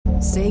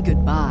Say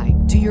goodbye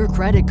to your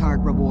credit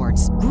card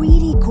rewards.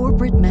 Greedy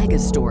corporate mega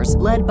stores,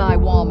 led by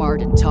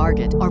Walmart and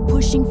Target, are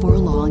pushing for a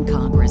law in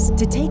Congress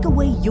to take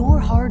away your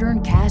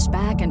hard-earned cash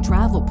back and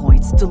travel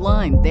points to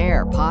line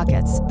their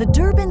pockets. The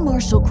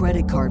Durbin-Marshall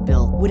credit card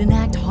bill would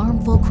enact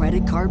harmful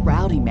credit card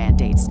routing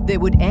mandates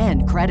that would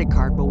end credit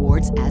card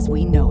rewards as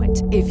we know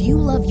it. If you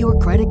love your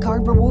credit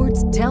card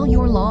rewards, tell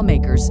your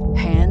lawmakers,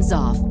 hands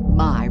off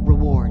my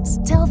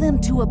rewards. Tell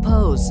them to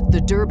oppose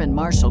the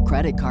Durbin-Marshall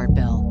credit card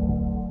bill.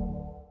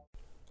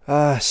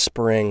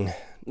 Spring.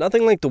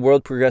 Nothing like the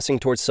world progressing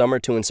towards summer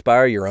to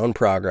inspire your own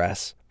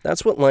progress.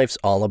 That's what life's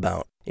all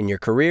about. In your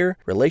career,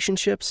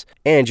 relationships,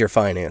 and your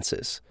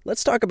finances.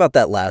 Let's talk about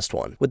that last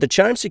one. With the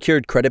Chime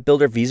Secured Credit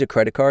Builder Visa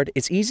Credit Card,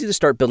 it's easy to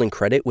start building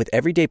credit with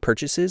everyday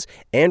purchases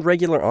and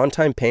regular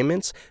on-time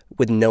payments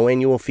with no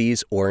annual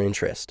fees or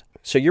interest.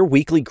 So your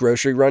weekly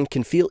grocery run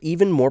can feel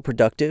even more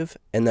productive,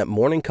 and that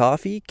morning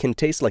coffee can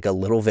taste like a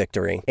little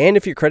victory. And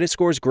if your credit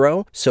scores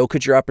grow, so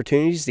could your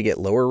opportunities to get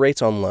lower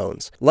rates on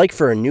loans. Like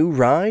for a new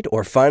ride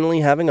or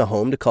finally having a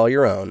home to call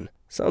your own.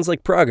 Sounds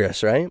like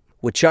progress, right?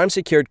 With Chime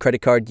Secured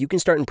Credit Card, you can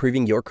start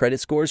improving your credit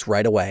scores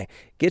right away.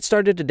 Get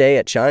started today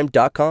at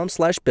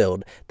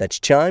chime.com/build. That's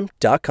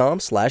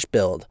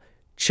chime.com/build.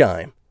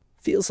 Chime.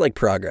 Feels like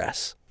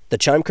progress. The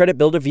Chime Credit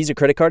Builder Visa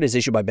Credit Card is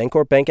issued by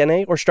Bancorp Bank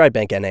N.A. or Stride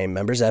Bank N.A.,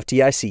 members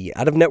FDIC.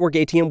 Out-of-network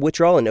ATM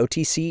withdrawal and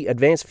OTC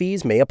advance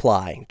fees may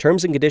apply.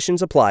 Terms and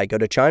conditions apply. Go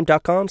to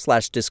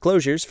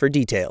chime.com/disclosures for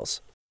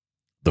details.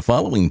 The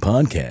following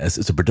podcast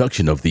is a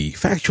production of the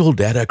Factual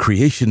Data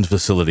Creation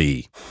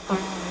Facility.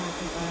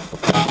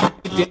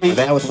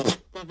 That was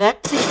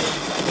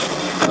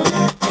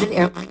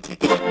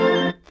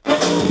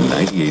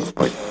 98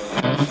 point.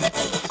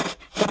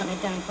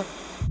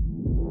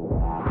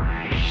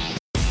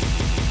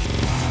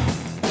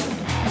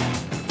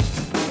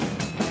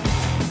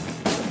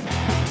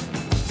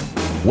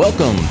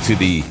 Welcome to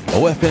the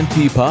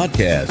OFNT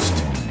Podcast,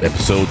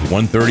 episode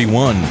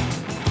 131,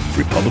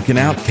 Republican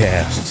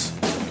Outcasts.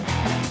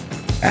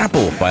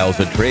 Apple files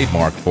a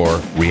trademark for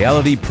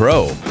Reality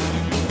Pro.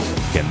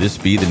 Can this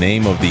be the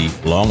name of the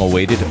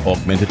long-awaited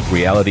augmented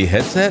reality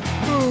headset?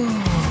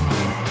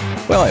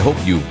 Well, I hope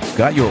you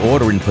got your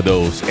order in for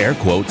those, air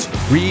quotes,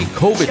 free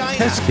COVID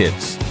test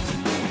kits.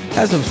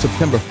 As of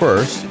September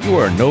 1st, you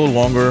are no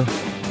longer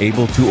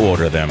able to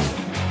order them.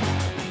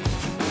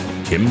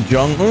 Kim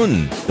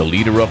Jong-un, the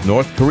leader of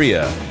North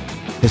Korea,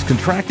 has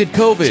contracted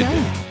COVID.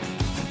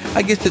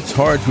 I guess it's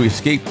hard to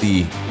escape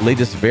the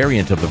latest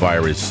variant of the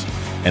virus,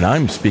 and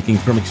I'm speaking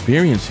from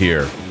experience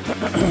here.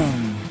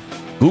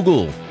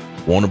 Google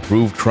won't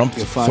approve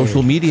Trump's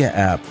social media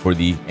app for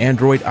the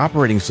Android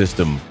operating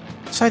system,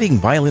 citing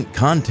violent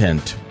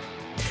content.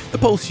 The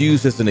post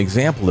used as an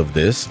example of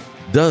this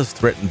does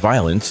threaten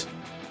violence,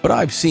 but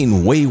I've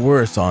seen way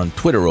worse on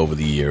Twitter over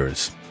the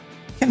years.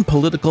 Can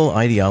political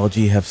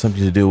ideology have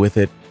something to do with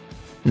it?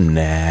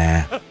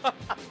 Nah.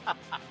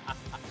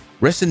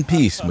 Rest in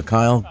peace,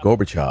 Mikhail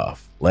Gorbachev,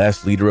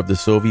 last leader of the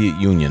Soviet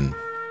Union.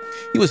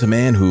 He was a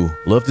man who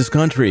loved his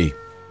country.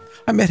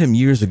 I met him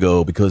years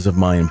ago because of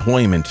my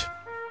employment.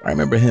 I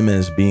remember him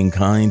as being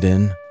kind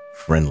and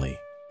friendly.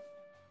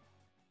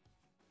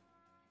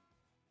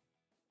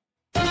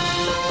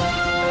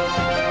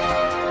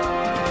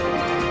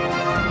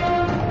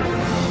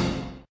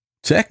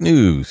 Tech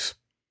news.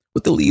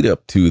 With the lead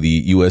up to the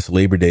U.S.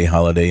 Labor Day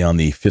holiday on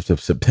the 5th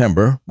of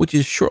September, which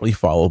is shortly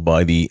followed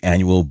by the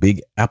annual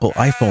Big Apple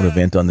iPhone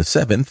event on the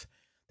 7th,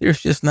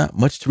 there's just not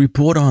much to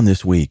report on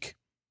this week.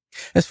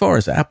 As far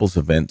as Apple's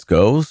event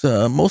goes,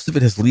 most of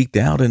it has leaked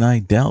out, and I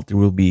doubt there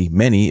will be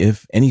many,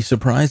 if any,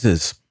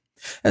 surprises.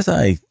 As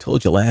I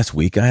told you last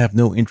week, I have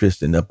no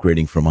interest in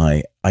upgrading from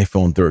my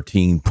iPhone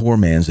 13 Poor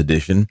Man's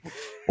Edition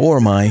or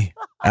my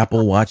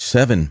Apple Watch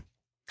 7.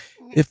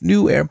 If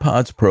new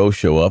AirPods Pro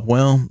show up,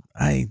 well,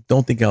 I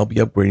don't think I'll be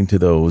upgrading to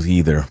those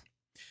either.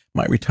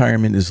 My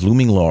retirement is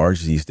looming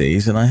large these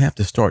days, and I have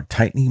to start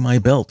tightening my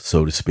belt,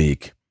 so to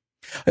speak.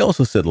 I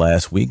also said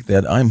last week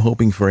that I'm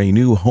hoping for a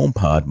new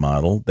HomePod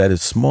model that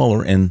is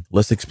smaller and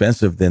less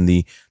expensive than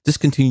the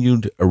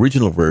discontinued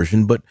original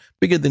version, but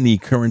bigger than the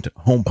current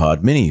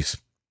HomePod minis.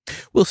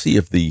 We'll see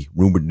if the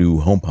rumored new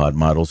HomePod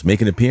models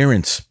make an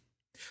appearance.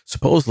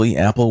 Supposedly,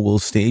 Apple will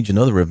stage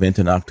another event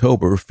in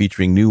October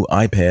featuring new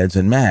iPads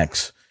and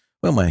Macs.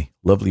 Well, my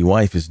lovely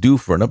wife is due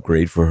for an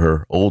upgrade for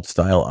her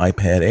old-style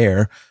iPad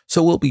Air,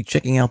 so we'll be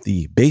checking out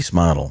the base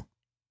model.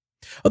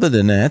 Other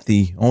than that,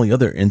 the only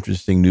other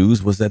interesting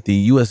news was that the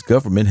U.S.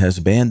 government has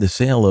banned the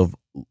sale of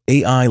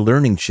AI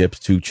learning chips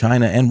to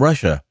China and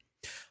Russia.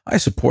 I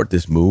support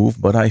this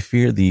move, but I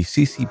fear the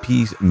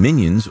CCP's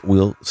minions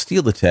will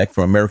steal the tech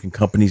from American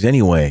companies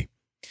anyway.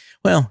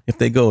 Well, if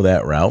they go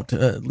that route,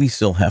 at least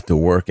they'll have to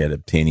work at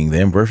obtaining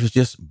them versus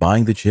just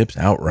buying the chips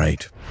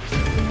outright.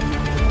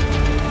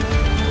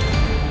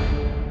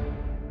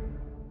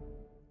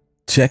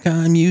 Tech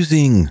I'm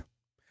using.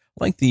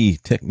 Like the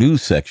tech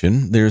news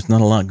section, there's not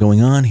a lot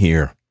going on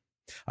here.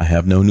 I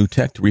have no new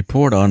tech to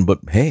report on, but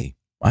hey,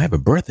 I have a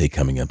birthday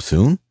coming up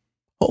soon.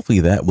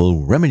 Hopefully that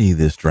will remedy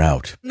this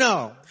drought.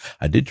 No.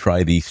 I did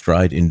try the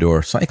Stride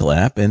Indoor Cycle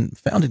app and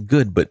found it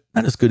good, but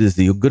not as good as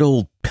the good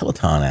old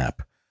Peloton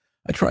app.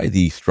 I tried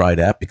the Stride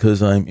app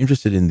because I'm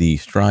interested in the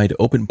Stride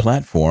open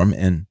platform,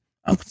 and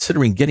I'm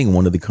considering getting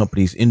one of the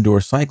company's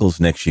indoor cycles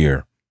next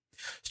year.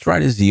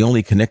 Stride is the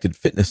only connected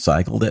fitness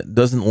cycle that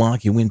doesn't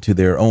lock you into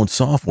their own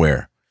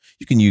software.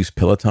 You can use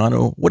Peloton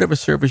or whatever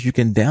service you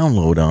can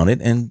download on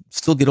it and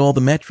still get all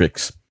the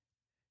metrics.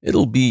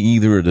 It'll be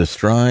either the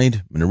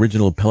Stride, an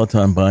original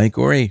Peloton bike,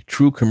 or a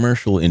true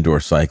commercial indoor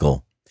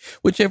cycle.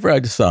 Whichever I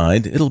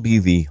decide, it'll be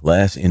the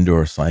last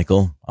indoor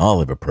cycle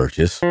I'll ever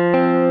purchase.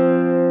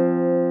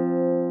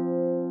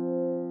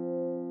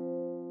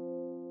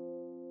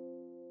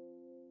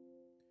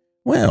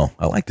 Well,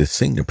 I like to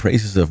sing the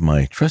praises of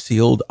my trusty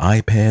old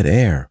iPad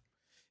Air.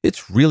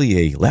 It's really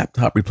a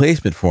laptop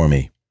replacement for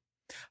me.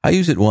 I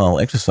use it while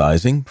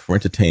exercising, for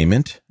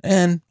entertainment,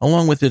 and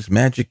along with its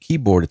magic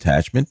keyboard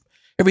attachment,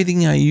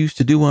 everything I used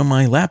to do on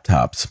my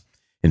laptops.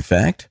 In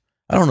fact,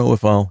 I don't know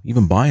if I'll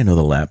even buy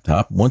another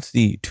laptop once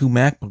the 2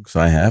 MacBooks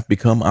I have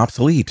become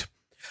obsolete.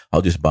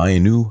 I'll just buy a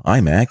new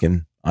iMac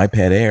and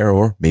iPad Air,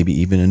 or maybe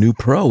even a new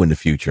Pro in the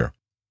future.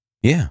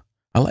 Yeah,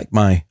 I like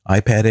my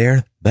iPad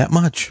Air that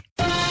much.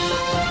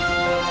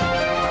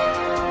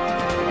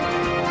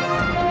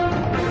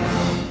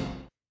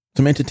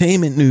 Some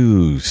entertainment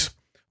news.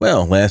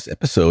 Well, last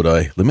episode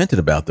I lamented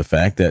about the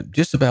fact that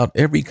just about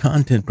every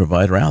content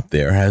provider out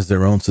there has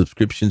their own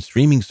subscription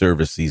streaming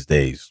service these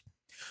days.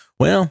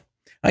 Well,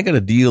 I got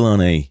a deal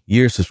on a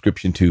year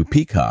subscription to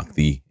Peacock,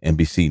 the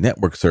NBC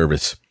network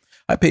service.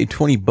 I paid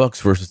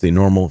 $20 versus the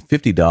normal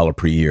 $50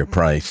 per year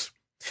price.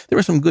 There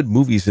are some good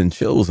movies and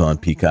shows on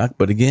Peacock,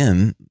 but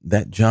again,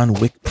 that John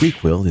Wick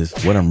prequel is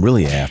what I'm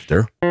really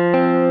after.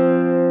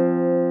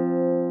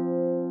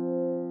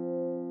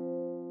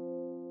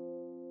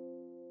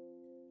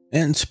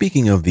 And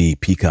speaking of the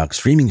Peacock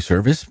streaming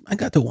service, I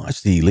got to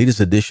watch the latest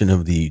edition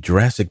of the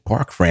Jurassic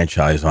Park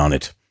franchise on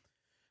it.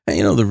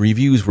 And the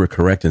reviews were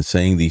correct in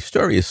saying the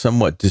story is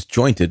somewhat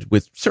disjointed,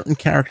 with certain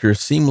characters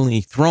seemingly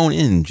thrown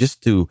in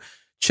just to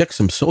check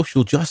some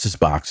social justice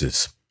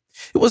boxes.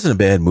 It wasn't a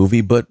bad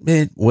movie, but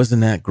it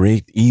wasn't that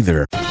great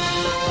either.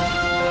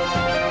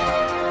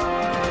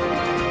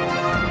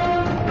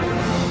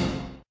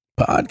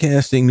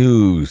 Podcasting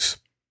news.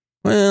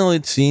 Well,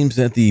 it seems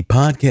that the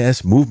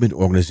Podcast Movement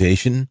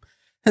Organization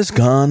has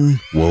gone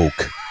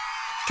woke.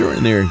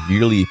 During their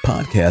yearly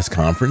podcast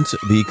conference,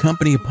 the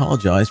company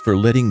apologized for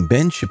letting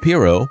Ben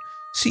Shapiro,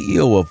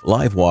 CEO of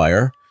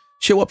Livewire,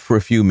 show up for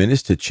a few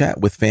minutes to chat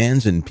with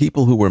fans and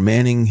people who were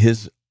manning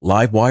his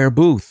Livewire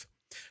booth,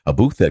 a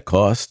booth that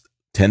cost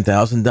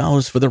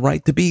 $10,000 for the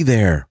right to be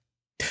there.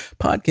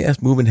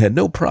 Podcast Movement had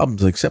no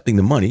problems accepting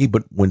the money,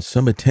 but when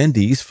some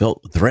attendees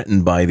felt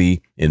threatened by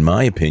the, in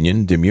my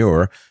opinion,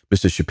 demure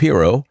Mr.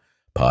 Shapiro,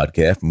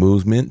 Podcast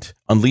Movement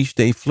unleashed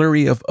a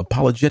flurry of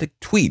apologetic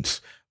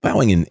tweets,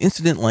 vowing an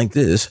incident like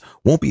this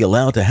won't be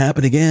allowed to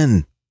happen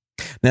again.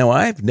 Now,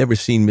 I've never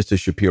seen Mr.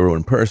 Shapiro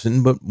in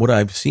person, but what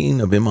I've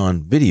seen of him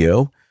on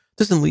video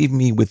doesn't leave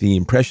me with the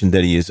impression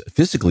that he is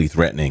physically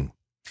threatening.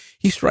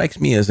 He strikes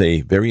me as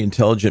a very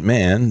intelligent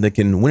man that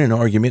can win an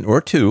argument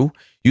or two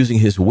using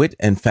his wit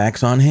and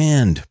facts on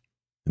hand.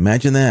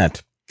 Imagine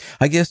that.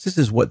 I guess this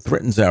is what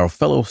threatens our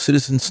fellow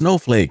citizen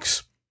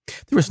snowflakes.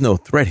 There is no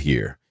threat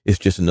here. It's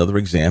just another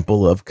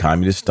example of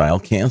communist-style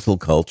cancel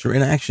culture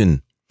in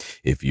action.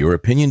 If your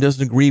opinion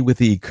doesn't agree with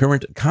the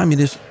current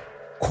communist,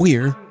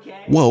 queer,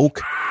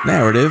 woke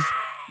narrative,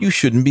 you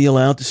shouldn't be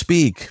allowed to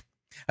speak.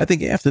 I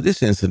think after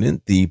this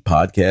incident, the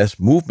Podcast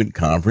Movement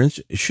Conference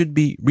should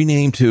be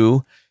renamed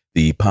to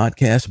the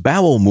Podcast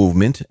Bowel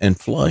Movement and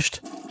flushed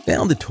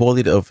down the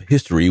toilet of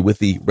history with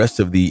the rest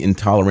of the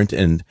intolerant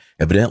and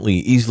evidently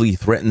easily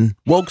threatened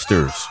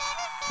wokesters.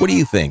 What do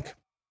you think?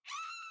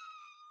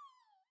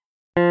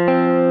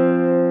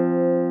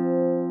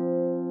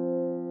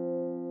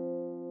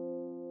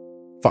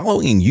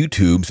 Following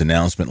YouTube's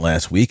announcement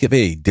last week of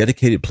a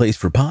dedicated place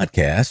for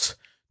podcasts,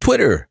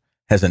 Twitter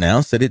has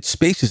announced that its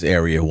Spaces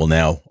area will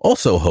now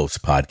also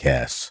host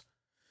podcasts.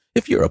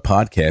 If you're a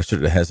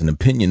podcaster that has an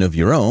opinion of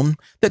your own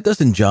that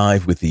doesn't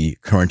jive with the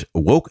current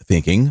woke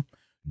thinking,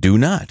 do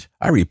not,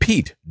 I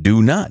repeat,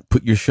 do not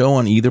put your show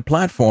on either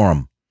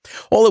platform.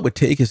 All it would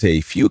take is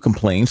a few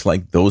complaints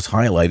like those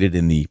highlighted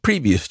in the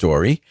previous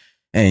story,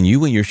 and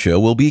you and your show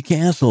will be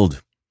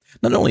canceled.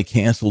 Not only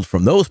canceled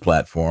from those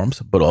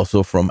platforms, but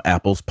also from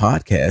Apple's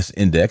podcast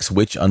index,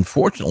 which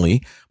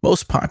unfortunately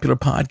most popular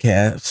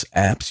podcast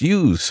apps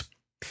use.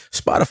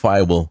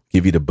 Spotify will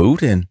give you the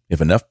boot, and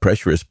if enough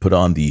pressure is put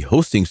on the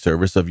hosting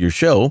service of your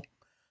show,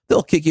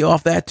 they'll kick you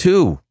off that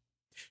too.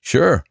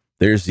 Sure,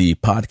 there's the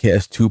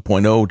Podcast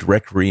 2.0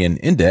 directory and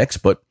index,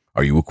 but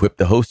are you equipped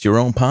to host your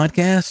own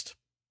podcast?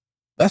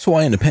 That's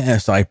why in the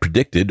past I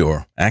predicted,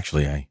 or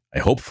actually I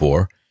hoped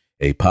for,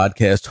 a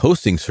podcast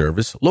hosting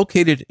service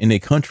located in a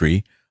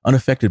country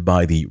unaffected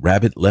by the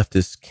rabid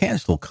leftist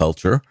cancel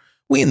culture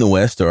we in the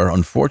West are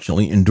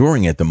unfortunately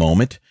enduring at the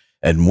moment,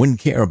 and wouldn't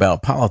care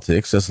about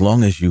politics as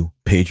long as you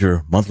paid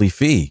your monthly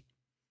fee.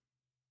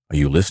 Are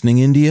you listening,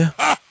 India?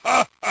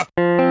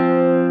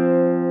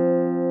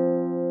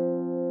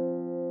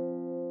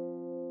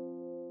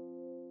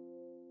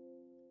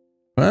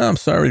 Well, I'm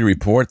sorry to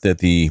report that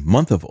the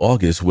month of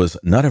August was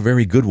not a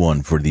very good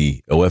one for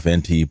the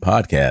OFNT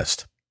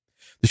podcast.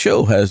 The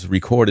show has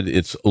recorded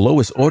its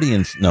lowest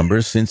audience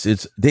numbers since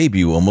its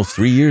debut almost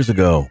 3 years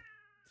ago.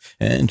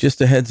 And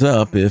just a heads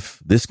up, if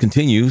this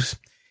continues,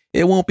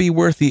 it won't be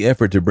worth the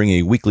effort to bring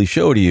a weekly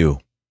show to you.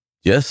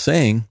 Just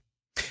saying.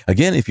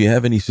 Again, if you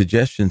have any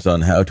suggestions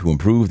on how to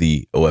improve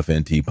the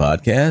OFNT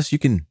podcast, you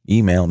can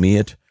email me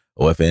at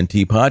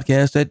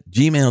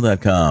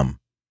ofntpodcast@gmail.com.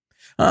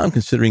 I'm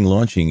considering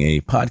launching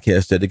a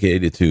podcast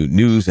dedicated to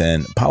news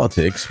and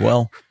politics,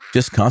 well,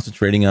 just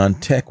concentrating on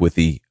tech with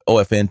the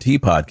OFNT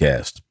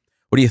podcast.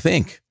 What do you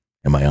think?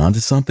 Am I onto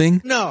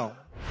something? No.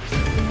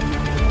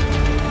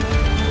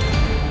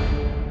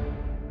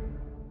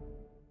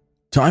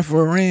 Time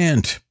for a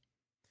rant.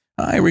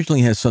 I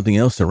originally had something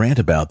else to rant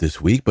about this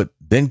week, but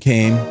then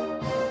came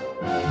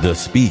the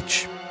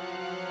speech.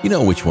 You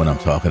know which one I'm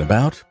talking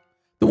about.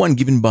 The one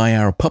given by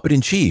our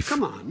puppet-in-chief,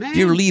 Come on, man.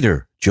 dear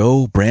leader,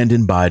 Joe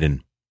Brandon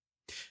Biden.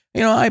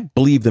 You know, I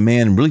believe the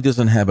man really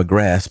doesn't have a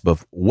grasp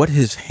of what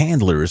his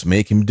handlers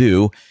make him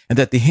do, and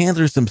that the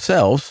handlers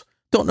themselves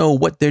don't know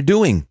what they're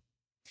doing.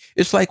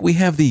 It's like we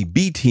have the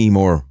B team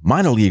or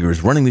minor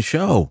leaguers running the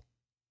show.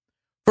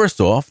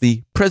 First off,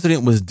 the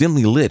president was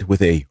dimly lit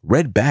with a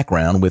red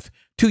background with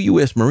 2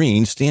 U.S.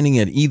 Marines standing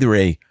at either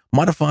a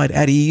modified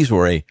at ease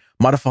or a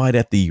modified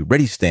at the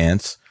ready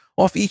stance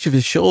off each of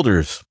his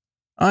shoulders.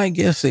 I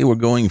guess they were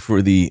going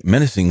for the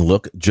menacing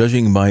look,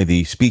 judging by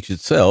the speech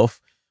itself,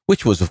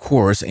 which was, of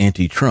course,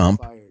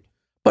 anti-Trump.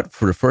 But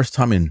for the first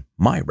time in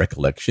my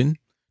recollection,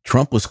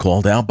 Trump was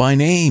called out by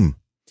name.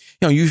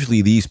 You know,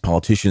 usually these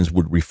politicians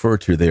would refer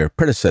to their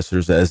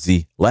predecessors as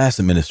the last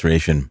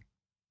administration.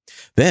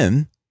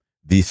 Then,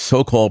 the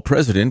so-called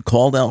president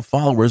called out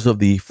followers of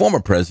the former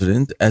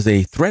president as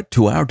a threat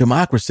to our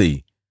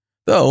democracy.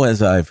 Though,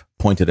 as I've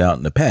pointed out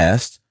in the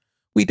past,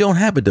 we don't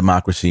have a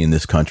democracy in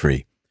this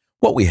country.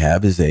 What we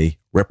have is a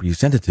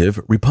representative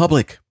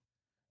republic.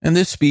 And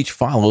this speech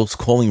follows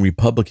calling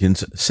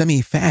Republicans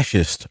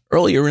semi-fascist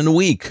earlier in the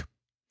week.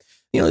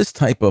 You know, this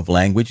type of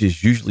language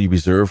is usually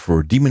reserved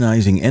for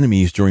demonizing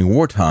enemies during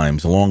war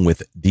times, along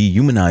with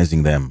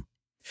dehumanizing them.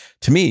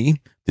 To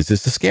me, this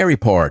is the scary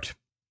part.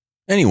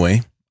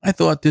 Anyway, I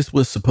thought this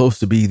was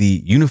supposed to be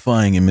the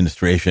unifying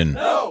administration.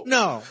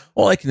 No.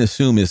 All I can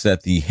assume is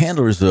that the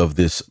handlers of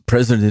this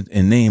president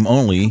in name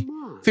only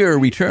fear a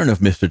return of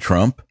Mr.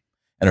 Trump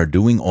and are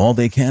doing all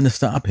they can to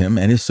stop him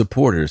and his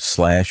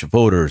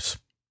supporters/voters.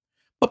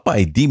 But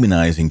by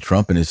demonizing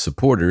Trump and his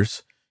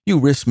supporters, you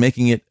risk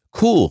making it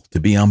cool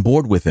to be on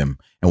board with him.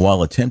 And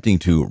while attempting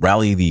to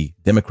rally the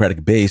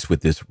Democratic base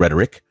with this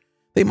rhetoric,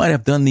 they might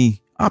have done the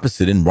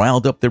opposite and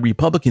riled up the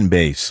Republican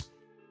base.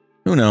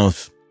 Who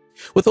knows?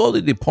 With all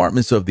the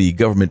departments of the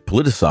government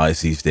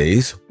politicized these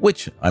days,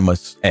 which, I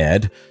must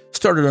add,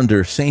 started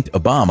under Saint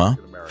Obama,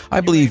 I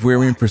believe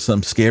we're in for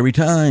some scary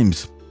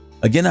times.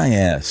 Again, I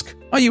ask,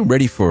 are you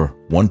ready for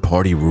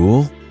one-party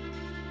rule?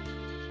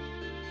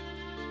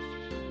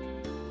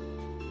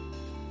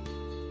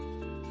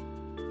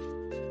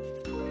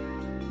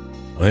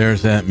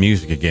 There's that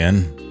music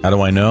again. How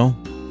do I know?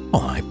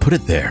 Well, I put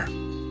it there.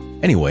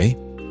 Anyway,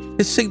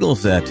 it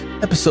signals that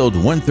episode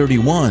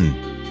 131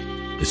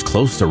 is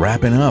close to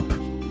wrapping up.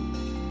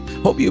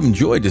 Hope you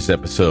enjoyed this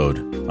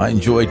episode. I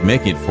enjoyed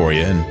making it for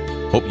you and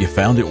hope you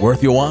found it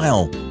worth your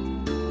while.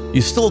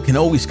 You still can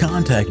always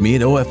contact me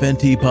at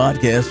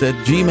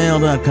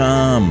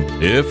ofntpodcast@gmail.com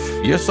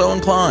if you're so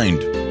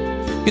inclined.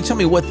 You can tell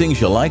me what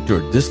things you liked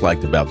or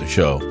disliked about the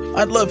show.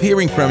 I'd love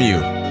hearing from you.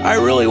 I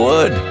really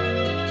would.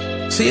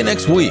 See you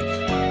next week.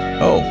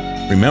 Oh,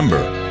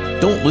 remember,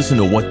 don't listen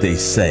to what they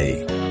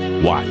say.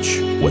 Watch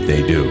what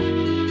they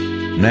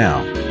do.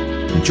 Now,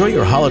 enjoy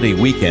your holiday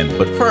weekend,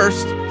 but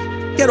first,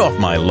 get off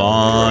my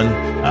lawn.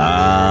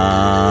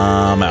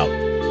 I'm out.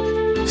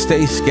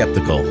 Stay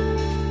skeptical.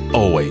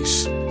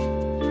 Always.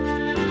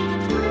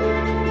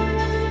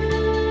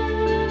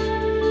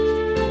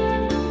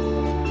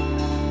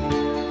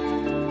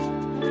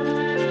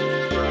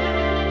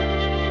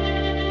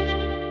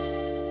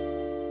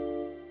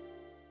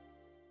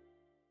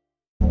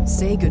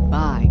 Say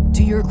goodbye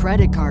to your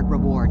credit card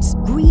rewards.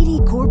 Greedy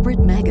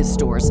corporate mega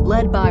stores,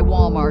 led by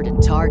Walmart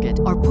and Target,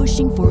 are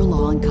pushing for a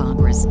law in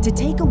Congress to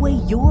take away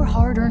your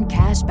hard-earned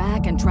cash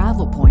back and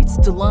travel points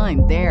to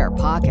line their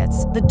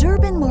pockets. The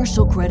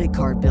Durbin-Marshall credit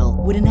card bill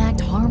would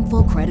enact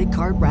harmful credit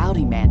card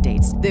routing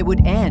mandates that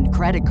would end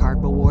credit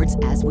card rewards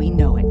as we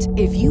know it.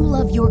 If you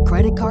love your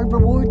credit card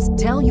rewards,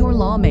 tell your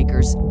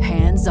lawmakers,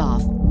 hands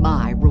off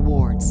my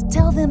rewards.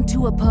 Tell them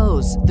to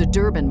oppose the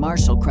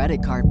Durbin-Marshall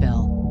credit card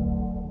bill.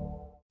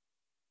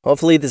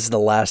 Hopefully this is the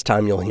last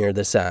time you'll hear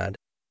this ad.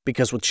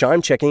 Because with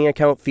Chime checking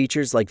account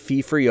features like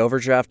fee-free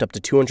overdraft up to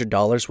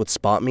 $200 with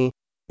SpotMe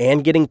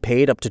and getting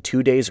paid up to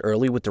 2 days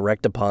early with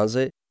direct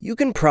deposit, you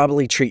can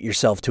probably treat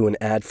yourself to an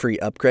ad-free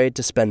upgrade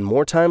to spend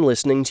more time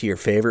listening to your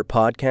favorite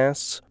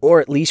podcasts, or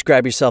at least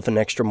grab yourself an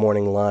extra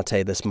morning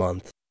latte this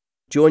month.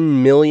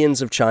 Join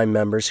millions of Chime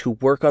members who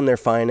work on their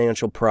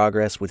financial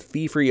progress with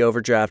fee-free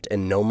overdraft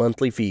and no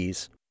monthly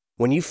fees.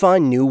 When you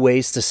find new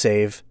ways to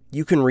save,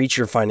 you can reach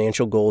your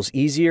financial goals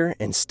easier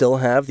and still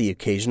have the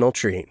occasional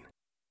treat.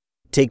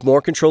 Take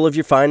more control of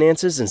your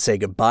finances and say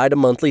goodbye to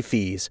monthly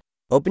fees.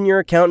 Open your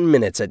account in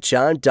minutes at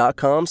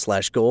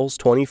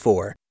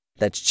chime.com/goals24.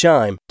 That's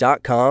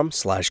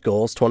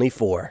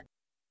chime.com/goals24.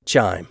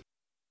 Chime.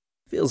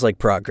 Feels like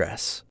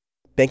progress.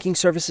 Banking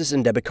services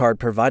and debit card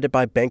provided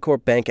by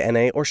Bancorp Bank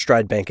N.A. or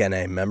Stride Bank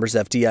N.A. Members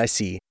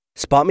FDIC.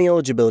 SpotMe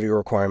eligibility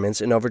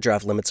requirements and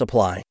overdraft limits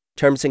apply.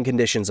 Terms and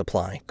conditions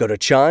apply. Go to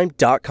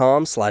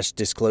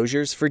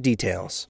chime.com/disclosures for details.